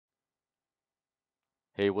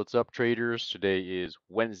Hey, what's up, traders? Today is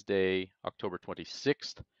Wednesday, October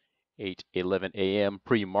 26th, 8:11 a.m.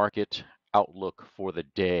 Pre-market outlook for the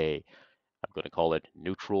day. I'm going to call it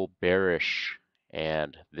neutral bearish,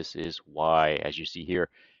 and this is why. As you see here,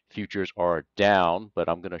 futures are down, but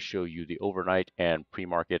I'm going to show you the overnight and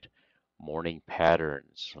pre-market morning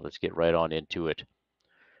patterns. So let's get right on into it.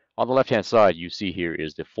 On the left-hand side, you see here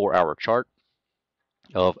is the 4-hour chart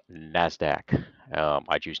of NASDAQ.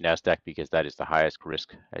 I choose NASDAQ because that is the highest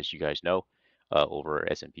risk, as you guys know, over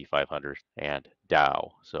S&P 500 and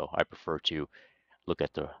Dow. So I prefer to look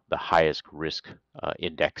at the highest risk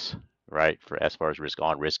index, right, for as far as risk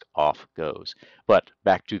on, risk off goes. But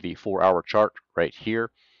back to the 4-hour chart right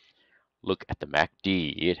here. Look at the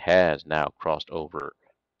MACD. It has now crossed over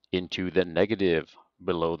into the negative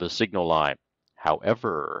below the signal line.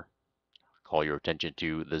 However, call your attention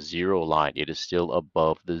to the zero line. It is still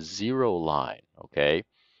above the zero line, okay?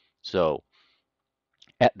 So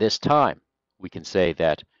at this time, we can say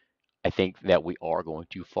that I think that we are going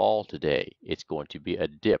to fall today. It's going to be a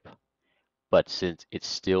dip, but since it's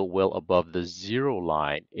still well above the zero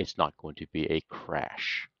line, it's not going to be a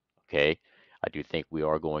crash, okay? I do think we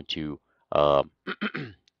are going to um,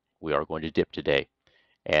 we are going to dip today,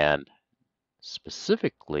 and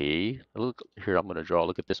specifically, look here. I'm going to draw.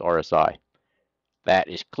 Look at this RSI. That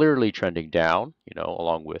is clearly trending down,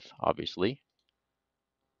 along with obviously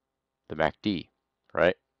the MACD,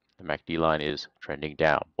 right? The MACD line is trending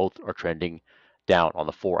down. Both are trending down on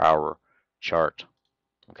the 4-hour chart,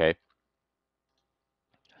 okay?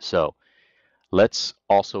 So let's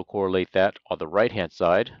also correlate that on the right-hand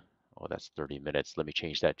side. Oh, that's 30 minutes. Let me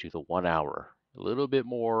change that to the 1 hour. A little bit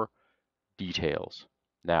more details.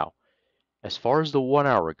 Now, as far as the 1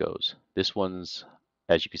 hour goes, this one's,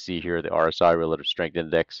 as you can see here, the RSI Relative Strength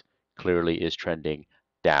Index clearly is trending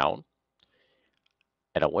down.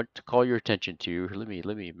 And I want to call your attention to, let me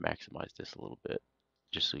maximize this a little bit,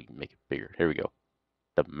 just so you can make it bigger. Here we go.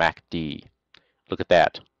 The MACD. Look at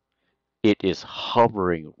that. It is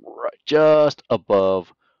hovering right, just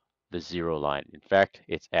above the zero line. In fact,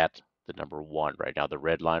 it's at the number 1 right now, the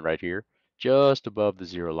red line right here, just above the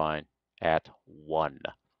zero line at 1.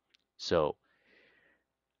 So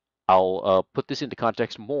I'll put this into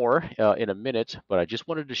context more in a minute, but I just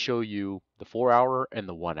wanted to show you the 4-hour and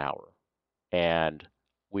the 1 hour. And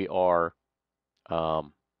we are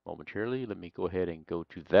momentarily. Let me go ahead and go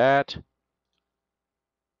to that.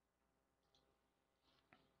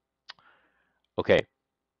 Okay,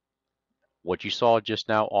 what you saw just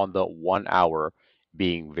now on the 1 hour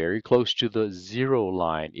being very close to the zero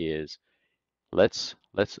line is let's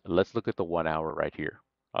look at the 1 hour right here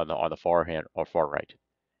on the far hand or far right.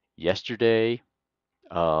 Yesterday,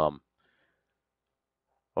 um,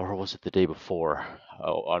 or was it the day before?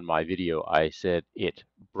 Oh, on my video, I said it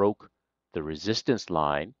broke the resistance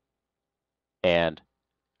line and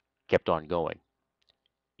kept on going.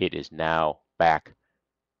 It is now back.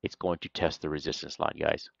 It's going to test the resistance line,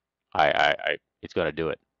 guys. It's going to do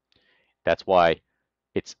it. That's why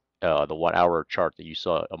it's the 1 hour chart that you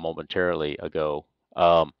saw a momentarily ago.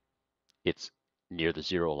 Um, it's near the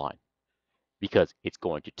zero line because it's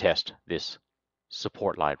going to test this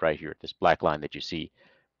support line right here, this black line that you see,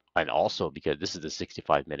 and also because this is the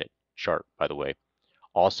 65-minute chart, by the way.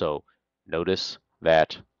 Also, notice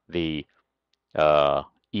that the uh,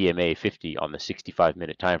 EMA 50 on the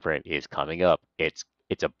 65-minute time frame is coming up. It's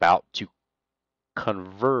about to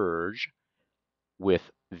converge with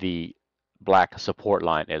the black support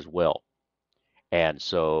line as well. And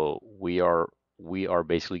so we are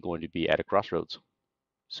basically going to be at a crossroads.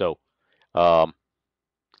 So um,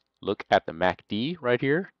 look at the MACD right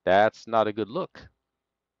here. That's not a good look.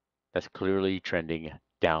 That's clearly trending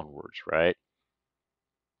downwards, right?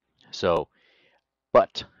 So,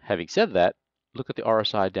 but having said that, look at the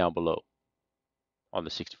RSI down below on the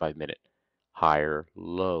 65-minute. Higher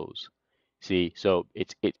lows. See, so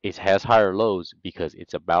it has higher lows because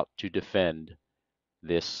it's about to defend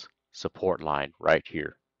this support line right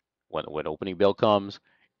here. When opening bell comes,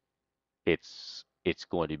 it's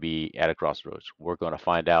going to be at a crossroads. We're going to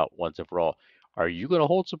find out once and for all. Are you going to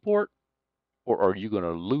hold support or are you going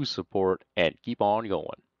to lose support and keep on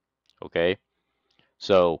going? Okay.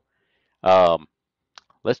 So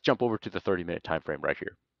let's jump over to the 30-minute time frame right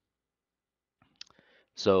here.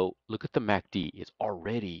 So look at the MACD. It's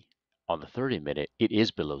already on the 30-minute. It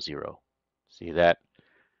is below zero. See that?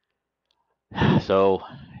 So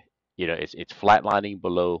it's flatlining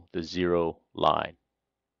below the zero line.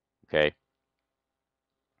 Okay.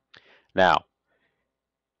 Now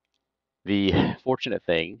the fortunate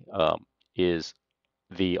thing is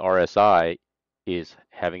the RSI is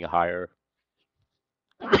having a higher,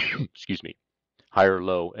 excuse me, higher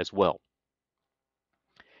low as well.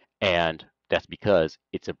 And that's because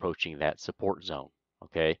it's approaching that support zone.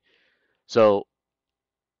 Okay. So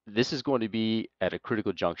this is going to be at a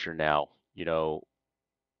critical juncture now.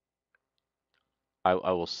 I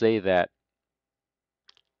will say that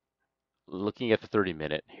looking at the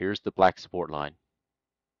 30-minute, here's the black support line,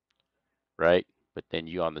 right? But then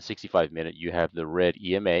you on the 65-minute, you have the red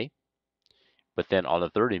EMA. But then on the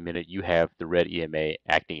 30-minute, you have the red EMA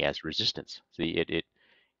acting as resistance. See, it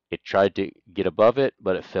tried to get above it,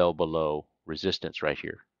 but it fell below resistance right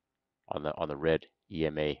here on the red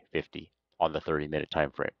EMA 50 on the 30-minute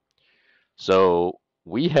time frame. So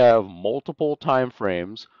we have multiple time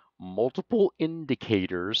frames, multiple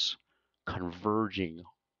indicators converging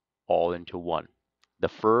all into one. The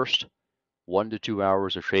first 1 to 2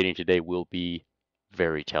 hours of trading today will be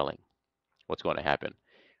very telling what's going to happen.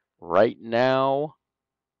 Right now,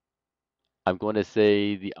 I'm going to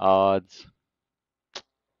say the odds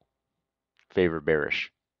favor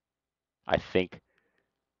bearish. I think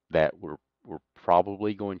that we're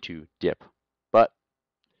probably going to dip, but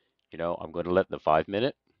I'm going to let the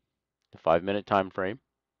 5-minute time frame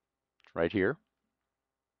right here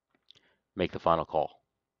make the final call.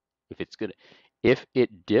 If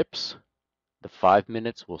it dips, the 5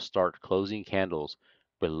 minutes will start closing candles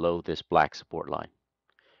below this black support line,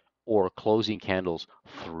 or closing candles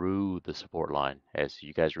through the support line. As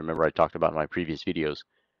you guys remember, I talked about in my previous videos,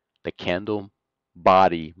 the candle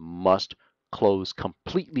body must close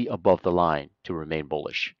completely above the line to remain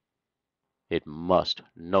bullish. It must,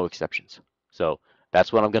 no exceptions. So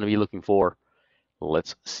that's what I'm going to be looking for.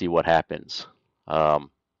 Let's see what happens.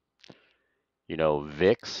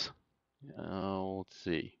 VIX, let's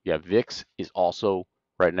see. Yeah, VIX is also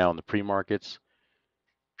right now in the pre-markets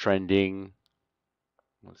trending.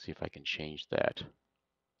 Let's see if I can change that.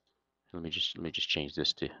 Let me just change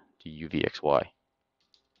this to UVXY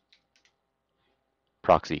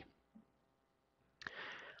proxy.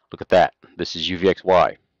 Look at that. This is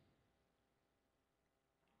UVXY.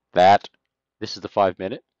 This is the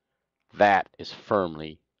 5-minute. That is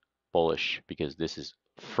firmly bullish because this is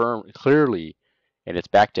clearly, and it's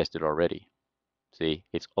back tested already. See,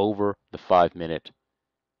 it's over the 5-minute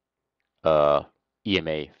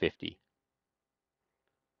EMA 50.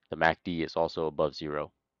 The MACD is also above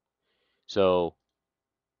 0. So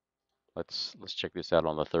let's check this out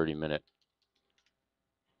on the 30-minute.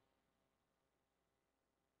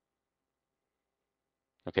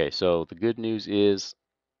 Okay, so the good news is,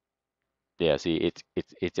 yeah, see,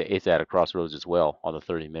 it's at a crossroads as well on the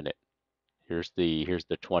 30-minute. Here's the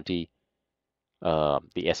 20,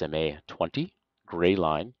 the SMA 20 gray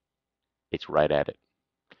line. It's right at it.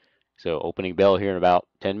 So opening bell here in about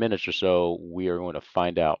 10 minutes or so, we are going to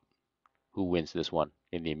find out who wins this one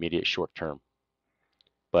in the immediate short term.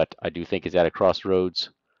 But I do think it's at a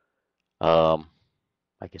crossroads. I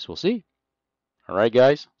guess we'll see. All right,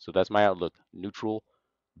 guys. So that's my outlook. Neutral,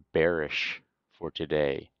 bearish for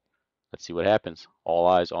today. Let's see what happens. All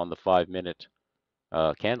eyes on the 5-minute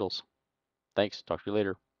candles. Thanks. Talk to you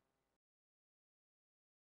later.